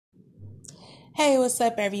Hey, what's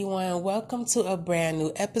up, everyone? Welcome to a brand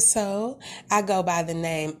new episode. I go by the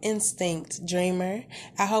name Instinct Dreamer.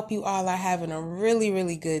 I hope you all are having a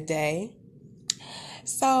really good day.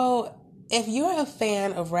 So, if you're a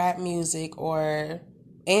fan of rap music or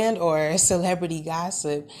celebrity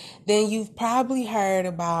gossip, then you've probably heard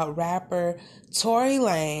about rapper Tory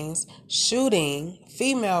Lanez shooting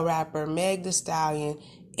female rapper Meg Thee Stallion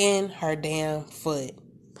in her damn foot.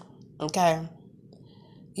 Okay?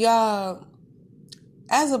 Y'all,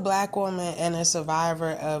 as a black woman and a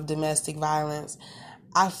survivor of domestic violence,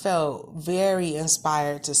 I felt very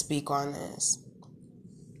inspired to speak on this.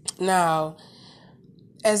 Now,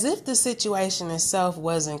 as if the situation itself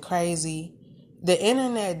wasn't crazy, the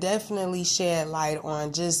internet definitely shed light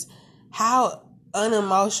on just how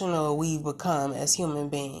unemotional we've become as human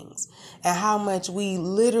beings and how much we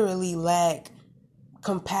literally lack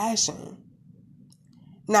compassion.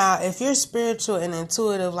 Now, if you're spiritual and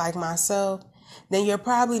intuitive like myself, then you're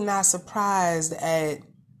probably not surprised at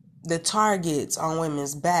the targets on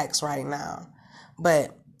women's backs right now.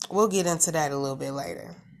 But we'll get into that a little bit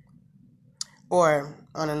later or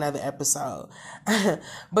on another episode.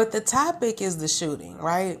 But the topic is the shooting,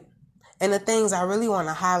 right? And the things I really want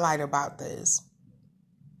to highlight about this.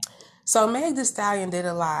 So Meg Thee Stallion did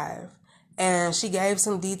a live, and she gave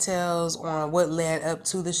some details on what led up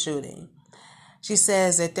to the shooting. She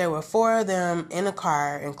says that there were 4 of them in a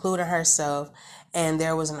car, including herself, and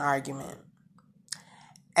there was an argument.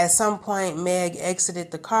 At some point, Meg exited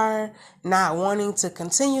the car, not wanting to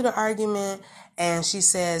continue the argument, and she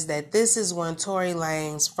says that this is when Tory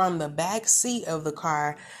Lanez, from the back seat of the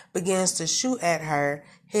car, begins to shoot at her,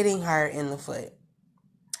 hitting her in the foot.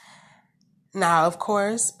 Now, of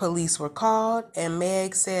course, police were called, and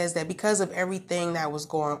Meg says that because of everything that was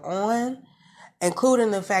going on, including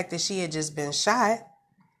the fact that she had just been shot,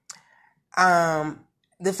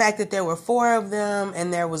 the fact that there were 4 of them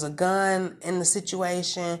and there was a gun in the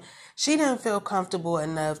situation, she didn't feel comfortable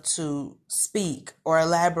enough to speak or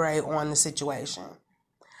elaborate on the situation,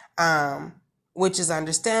 which is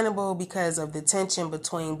understandable because of the tension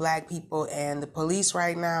between black people and the police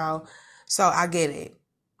right now. So I get it.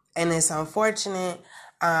 And it's unfortunate.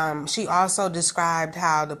 She also described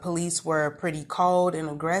how the police were pretty cold and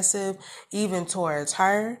aggressive, even towards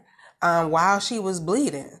her, while she was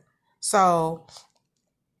bleeding. So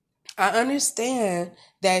I understand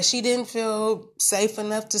that she didn't feel safe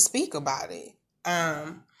enough to speak about it.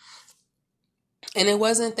 And it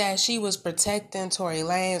wasn't that she was protecting Tory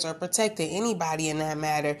Lanez or protecting anybody in that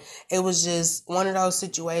matter. It was just one of those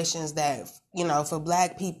situations that, for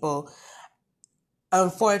black people,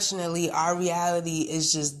 unfortunately, our reality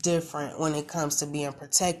is just different when it comes to being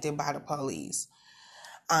protected by the police.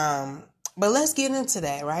 But let's get into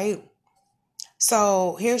that, right?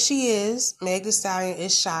 So here she is. Meg Thee Stallion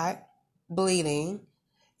is shot, bleeding.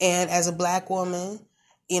 And as a black woman,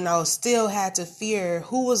 still had to fear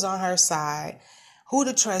who was on her side, who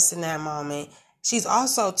to trust in that moment. She's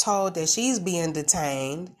also told that she's being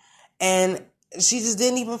detained. And she just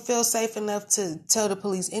didn't even feel safe enough to tell the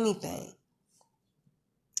police anything.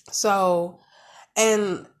 So,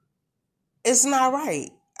 and it's not right,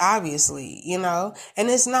 obviously, and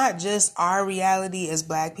it's not just our reality as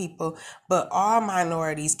black people, but all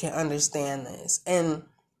minorities can understand this. And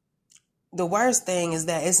the worst thing is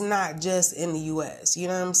that it's not just in the U.S., you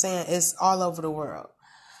know what I'm saying? It's all over the world.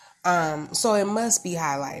 So it must be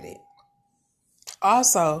highlighted.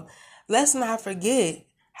 Also, let's not forget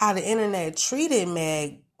how the internet treated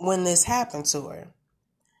Meg when this happened to her.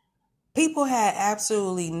 People had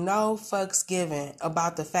absolutely no fucks given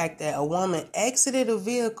about the fact that a woman exited a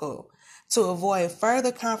vehicle to avoid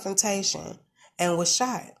further confrontation and was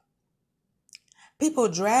shot. People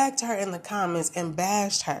dragged her in the comments and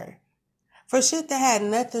bashed her for shit that had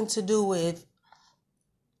nothing to do with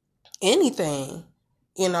anything.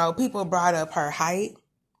 People brought up her height,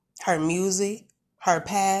 her music, her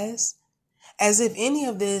past, as if any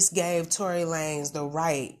of this gave Tory Lanez the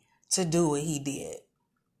right to do what he did.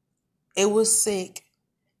 It was sick,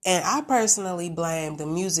 and I personally blame the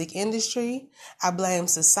music industry, I blame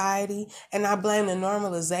society, and I blame the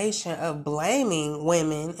normalization of blaming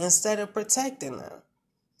women instead of protecting them,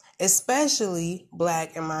 especially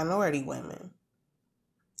black and minority women.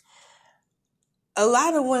 A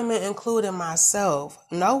lot of women, including myself,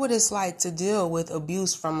 know what it's like to deal with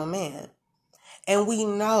abuse from a man. And we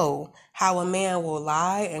know how a man will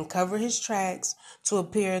lie and cover his tracks to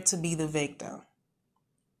appear to be the victim.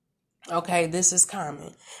 Okay, this is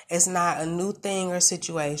common. It's not a new thing or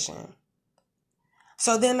situation.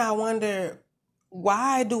 So then I wonder,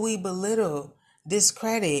 why do we belittle,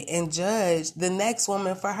 discredit, and judge the next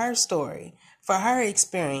woman for her story, for her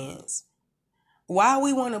experience? Why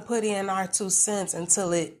we want to put in our 2 cents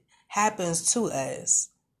until it happens to us?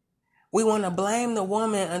 We want to blame the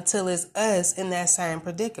woman until it's us in that same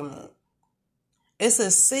predicament. It's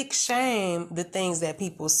a sick shame, the things that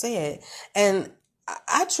people said. And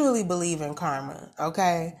I truly believe in karma,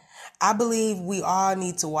 okay? I believe we all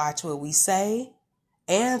need to watch what we say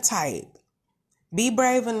and type. Be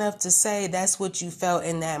brave enough to say that's what you felt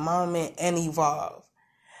in that moment and evolve.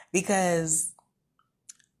 Because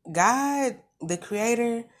God, the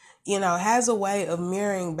creator, has a way of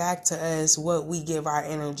mirroring back to us what we give our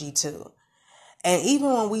energy to. And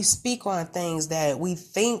even when we speak on things that we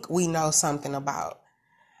think we know something about,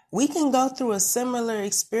 we can go through a similar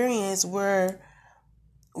experience where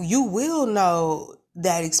you will know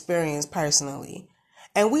that experience personally.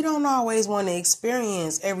 And we don't always want to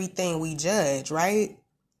experience everything we judge, right?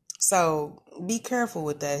 So be careful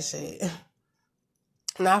with that shit.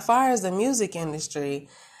 Now, as far as the music industry,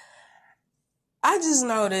 I just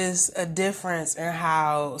noticed a difference in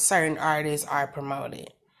how certain artists are promoted.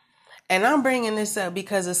 And I'm bringing this up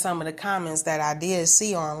because of some of the comments that I did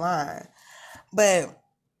see online. But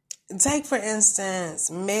take, for instance,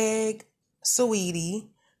 Meg, Saweetie,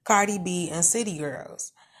 Cardi B, and City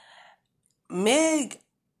Girls. Meg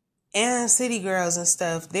and City Girls and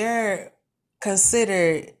stuff, they're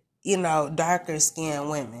considered, darker skinned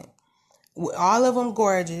women. All of them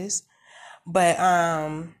gorgeous. But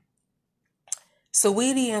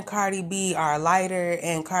Saweetie and Cardi B are lighter,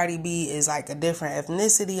 and Cardi B is like a different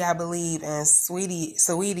ethnicity, I believe, and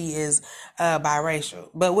Saweetie is biracial.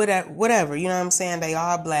 But whatever, you know what I'm saying? They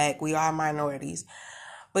all black, we all minorities.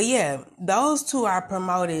 But yeah, those two are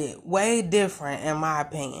promoted way different, in my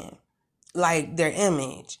opinion. Like their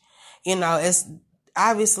image, it's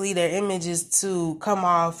obviously their image is to come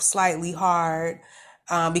off slightly hard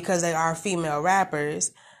because they are female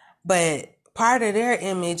rappers, but part of their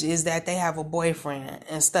image is that they have a boyfriend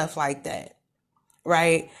and stuff like that,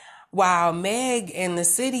 right? While Meg and the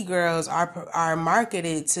City Girls are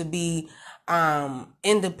marketed to be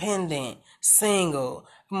independent, single,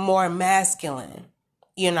 more masculine,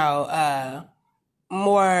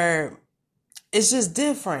 more, it's just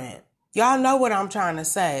different. Y'all know what I'm trying to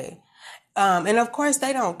say. And of course,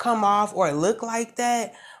 they don't come off or look like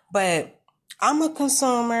that, but I'm a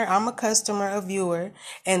consumer, I'm a customer, a viewer,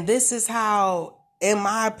 and this is how, in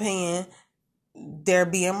my opinion, they're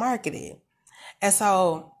being marketed. And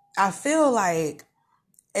so I feel like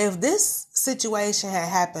if this situation had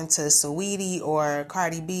happened to Saweetie or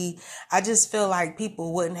Cardi B, I just feel like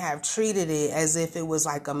people wouldn't have treated it as if it was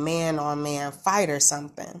like a man-on-man fight or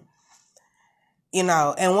something.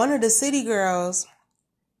 And one of the City Girls,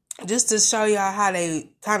 just to show y'all how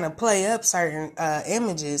they kind of play up certain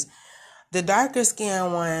images, the darker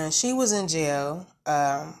skinned one, she was in jail,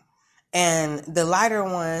 and the lighter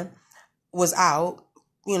one was out,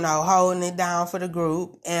 holding it down for the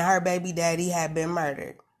group, and her baby daddy had been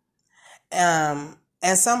murdered. And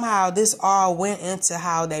somehow this all went into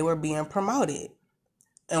how they were being promoted.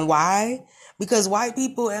 And why? Because white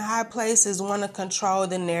people in high places want to control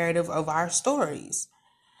the narrative of our stories.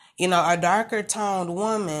 A darker toned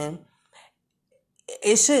woman,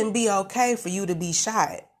 it shouldn't be okay for you to be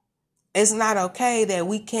shot. It's not okay that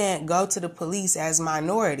we can't go to the police as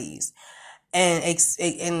minorities and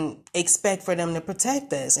expect for them to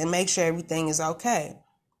protect us and make sure everything is okay.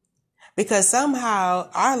 Because somehow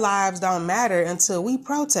our lives don't matter until we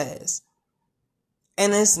protest.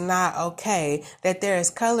 And it's not okay that there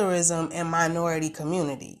is colorism in minority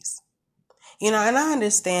communities. And I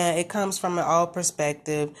understand it comes from an old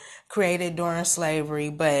perspective created during slavery,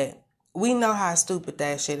 but we know how stupid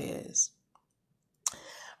that shit is.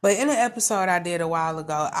 But in an episode I did a while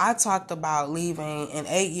ago, I talked about leaving an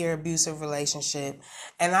 8-year abusive relationship,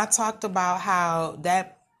 and I talked about how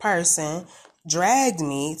that person dragged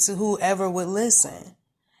me to whoever would listen.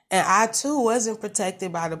 And I too wasn't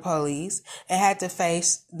protected by the police and had to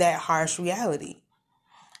face that harsh reality.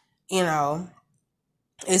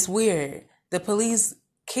 It's weird. The police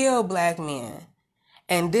kill black men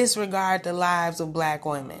and disregard the lives of black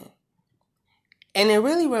women. And it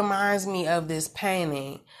really reminds me of this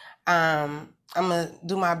painting. I'm going to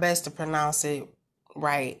do my best to pronounce it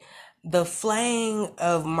right. The Flaying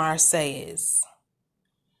of Marseilles.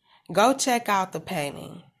 Go check out the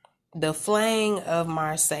painting. The Flaying of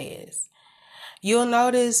Marseilles. You'll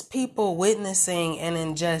notice people witnessing an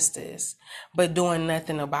injustice, but doing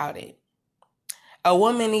nothing about it. A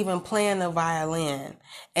woman even playing the violin,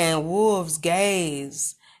 and wolves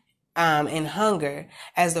gaze in hunger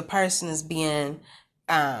as the person is being,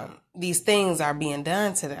 these things are being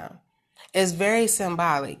done to them. It's very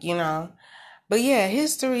symbolic, But yeah,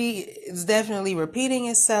 history is definitely repeating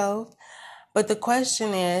itself. But the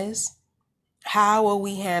question is, how will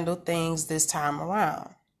we handle things this time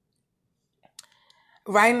around?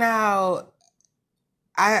 Right now,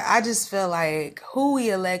 I just feel like who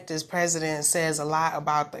we elect as president says a lot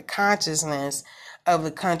about the consciousness of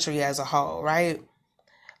the country as a whole, right?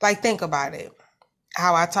 Like, think about it.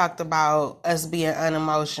 How I talked about us being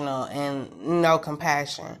unemotional and no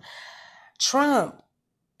compassion. Trump,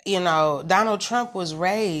 Donald Trump was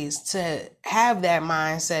raised to have that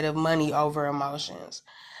mindset of money over emotions,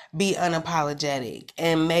 be unapologetic,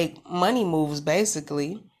 and make money moves,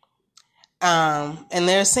 basically. And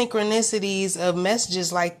there are synchronicities of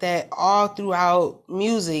messages like that all throughout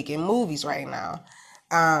music and movies right now,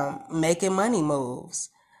 making money moves.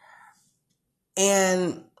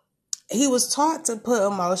 And he was taught to put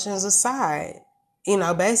emotions aside,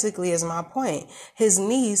 basically is my point. His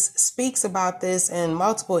niece speaks about this in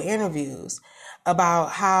multiple interviews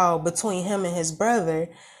about how between him and his brother,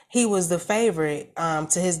 he was the favorite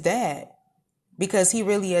to his dad because he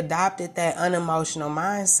really adopted that unemotional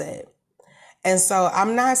mindset. And so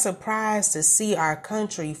I'm not surprised to see our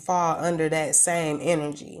country fall under that same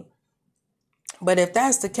energy. But if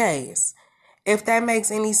that's the case, if that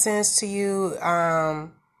makes any sense to you,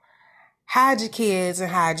 hide your kids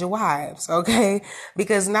and hide your wives, okay?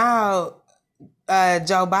 Because now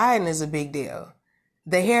Joe Biden is a big deal.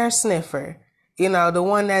 The hair sniffer, the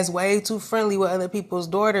one that's way too friendly with other people's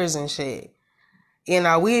daughters and shit.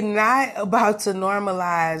 We're not about to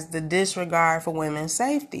normalize the disregard for women's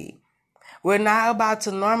safety. We're not about to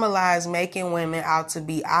normalize making women out to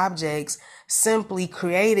be objects simply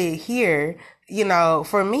created here,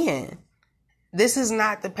 for men. This is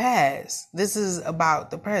not the past. This is about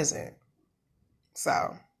the present.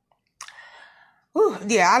 So,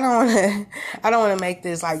 yeah, I don't want to make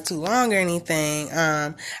this like too long or anything.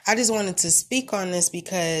 I just wanted to speak on this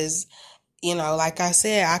because, like I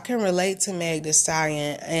said, I can relate to Meg Thee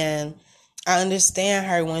Stallion, and I understand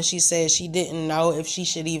her when she said she didn't know if she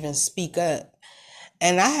should even speak up.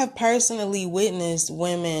 And I have personally witnessed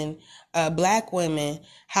women, black women,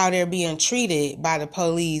 how they're being treated by the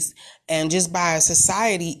police and just by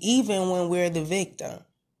society, even when we're the victim.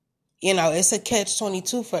 It's a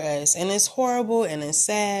catch-22 for us, and it's horrible and it's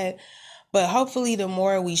sad. But hopefully the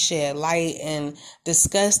more we shed light and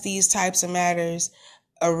discuss these types of matters,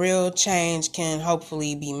 a real change can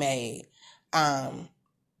hopefully be made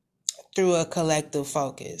through a collective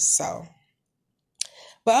focus. So,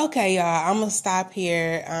 but okay, y'all, I'm going to stop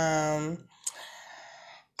here. I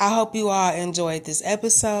hope you all enjoyed this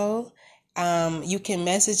episode. You can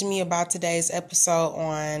message me about today's episode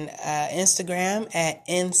on Instagram at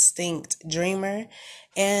Instinct Dreamer.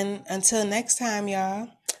 And until next time, y'all,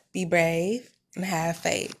 be brave and have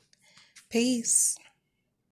faith. Peace.